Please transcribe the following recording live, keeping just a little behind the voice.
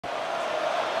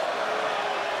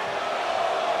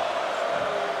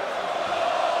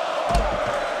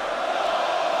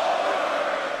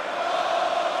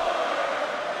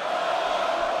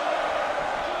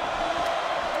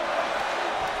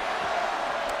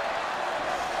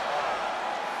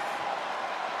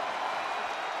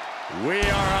We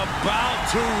are about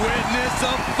to witness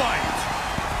a fight.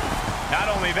 Not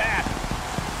only that,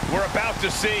 we're about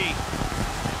to see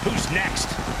who's next.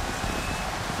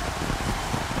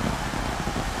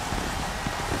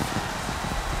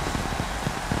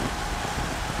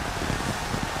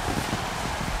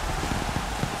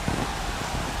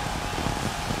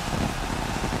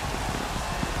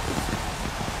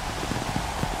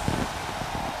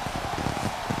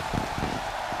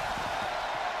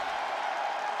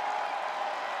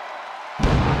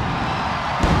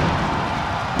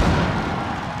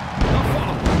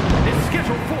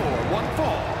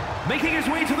 Making his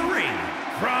way to the ring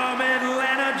from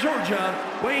Atlanta, Georgia,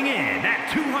 weighing in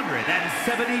at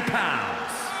 270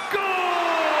 pounds, Goldberg!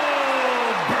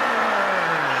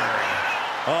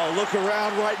 Oh, look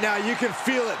around right now. You can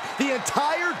feel it. The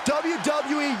entire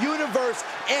WWE Universe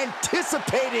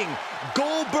anticipating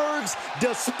Goldberg's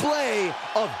display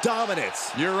of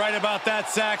dominance. You're right about that,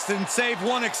 Saxton, save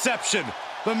one exception.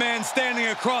 The man standing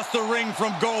across the ring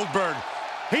from Goldberg.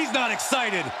 He's not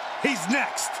excited. He's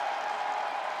next.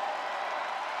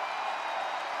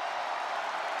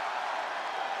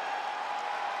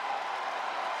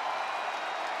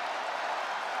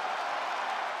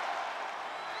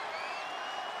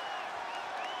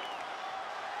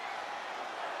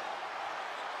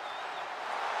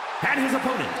 And his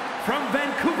opponent, from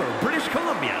Vancouver, British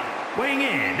Columbia, weighing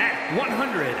in at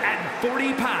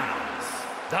 140 pounds,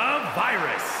 the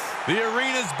Virus. The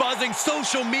arena's buzzing,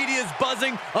 social media's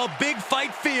buzzing, a big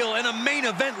fight feel, and a main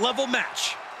event level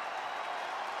match.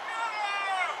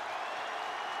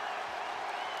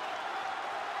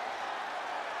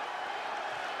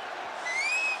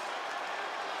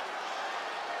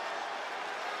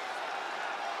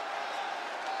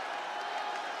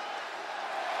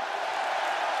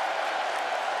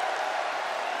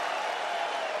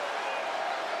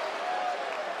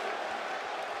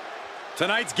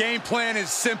 Tonight's game plan is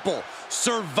simple.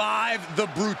 Survive the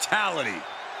brutality.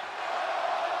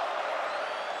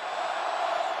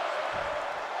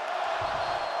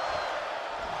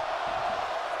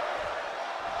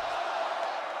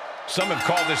 Some have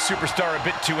called this superstar a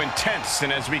bit too intense,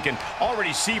 and as we can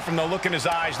already see from the look in his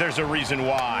eyes, there's a reason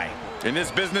why. In this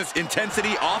business,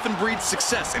 intensity often breeds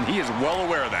success, and he is well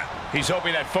aware of that. He's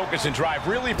hoping that focus and drive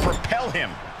really propel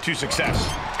him to success.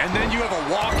 And then you have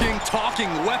a walking, talking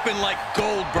weapon like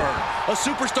Goldberg, a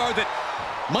superstar that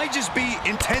might just be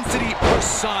intensity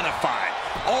personified.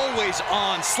 Always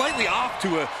on, slightly off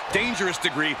to a dangerous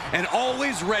degree, and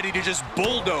always ready to just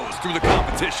bulldoze through the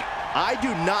competition. I do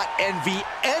not envy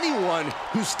anyone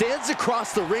who stands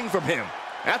across the ring from him.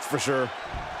 That's for sure.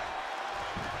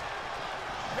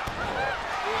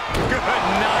 Good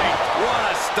night. What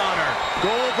a stunner.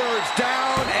 Goldberg's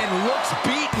down and looks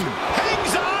beaten.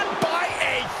 Hangs on by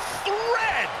a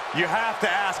thread. You have to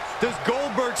ask, does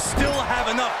Goldberg still have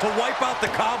enough to wipe out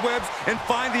the cobwebs and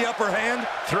find the upper hand?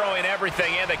 Throwing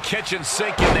everything in the kitchen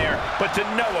sink in there, but to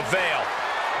no avail.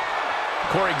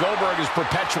 Corey, Goldberg is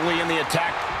perpetually in the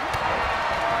attack.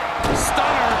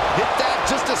 Stunner. Hit that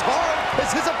just as hard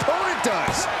as his opponent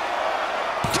does.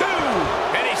 2,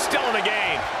 and he's still in the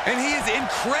game. And he is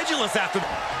incredulous after.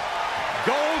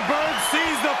 Goldberg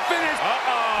sees the finish.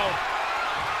 Uh-oh.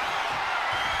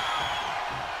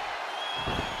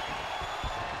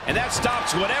 And that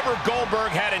stops whatever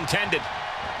Goldberg had intended.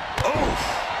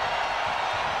 Oof.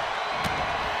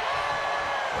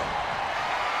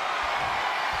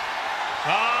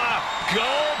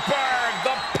 Goldberg,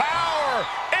 the power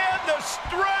and the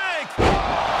strength.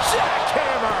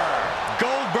 Jackhammer.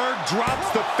 Goldberg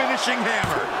drops the finishing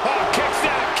hammer. Oh, kicks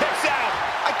out, kicks out.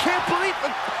 I can't believe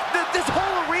this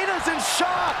whole arena's in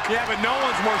shock. Yeah, but no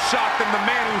one's more shocked than the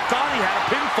man who thought he had a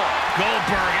pinfall.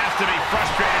 Goldberg has to be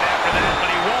frustrated after that,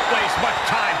 but he won't waste much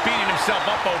time beating himself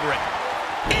up over it.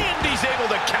 And he's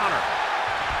able to counter.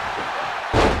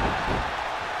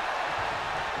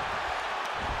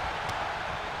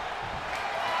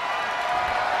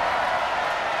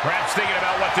 Perhaps thinking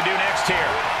about what to do next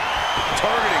here.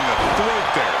 Targeting the throat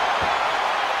there.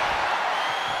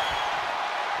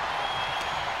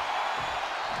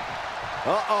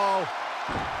 Uh-oh.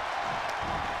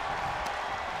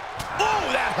 Oh,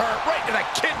 that hurt right to the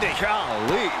kidney.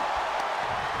 Golly.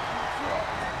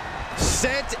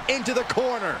 Sent into the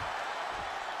corner.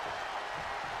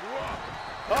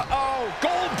 Uh-oh,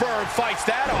 Goldberg fights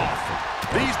that off.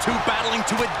 These two battling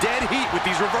to a dead heat with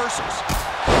these reversals.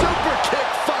 Super kick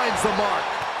finds the mark.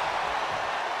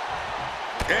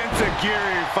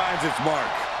 Enziguri finds its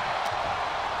mark.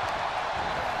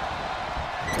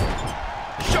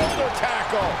 Shoulder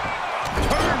tackle.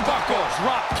 Turnbuckle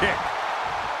drop kick.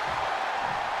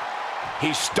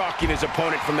 He's stalking his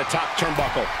opponent from the top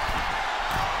turnbuckle.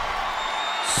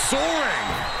 Soaring.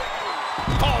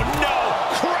 Oh, no!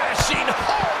 Crashing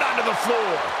hard onto the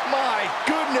floor. My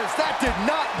goodness, that did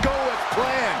not go as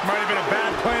planned. Might have been a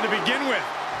bad plan to begin with.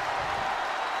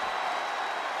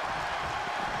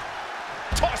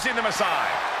 Tossing them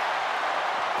aside.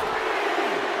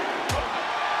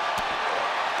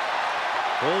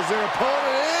 Pulls their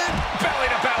opponent in. Belly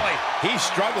to belly. He's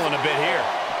struggling a bit here.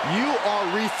 You are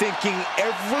rethinking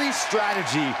every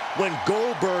strategy when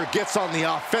Goldberg gets on the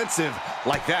offensive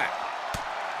like that.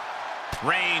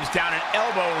 Reigns down an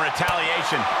elbow in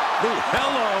retaliation. Ooh,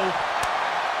 hello.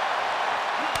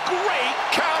 Great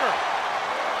counter.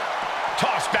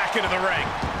 Tossed back into the ring.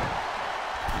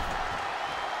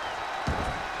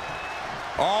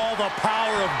 All the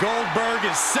power of Goldberg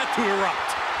is set to erupt.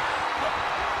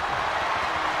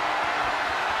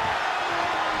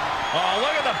 Oh,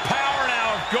 look at the power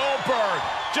now of Goldberg.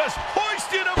 Just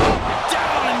hoisting him up.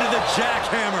 Down into the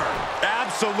jackhammer.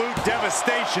 Absolute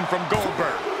devastation from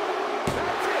Goldberg.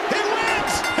 He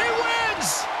wins! He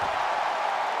wins!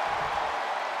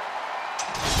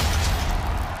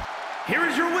 Here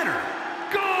is your winner,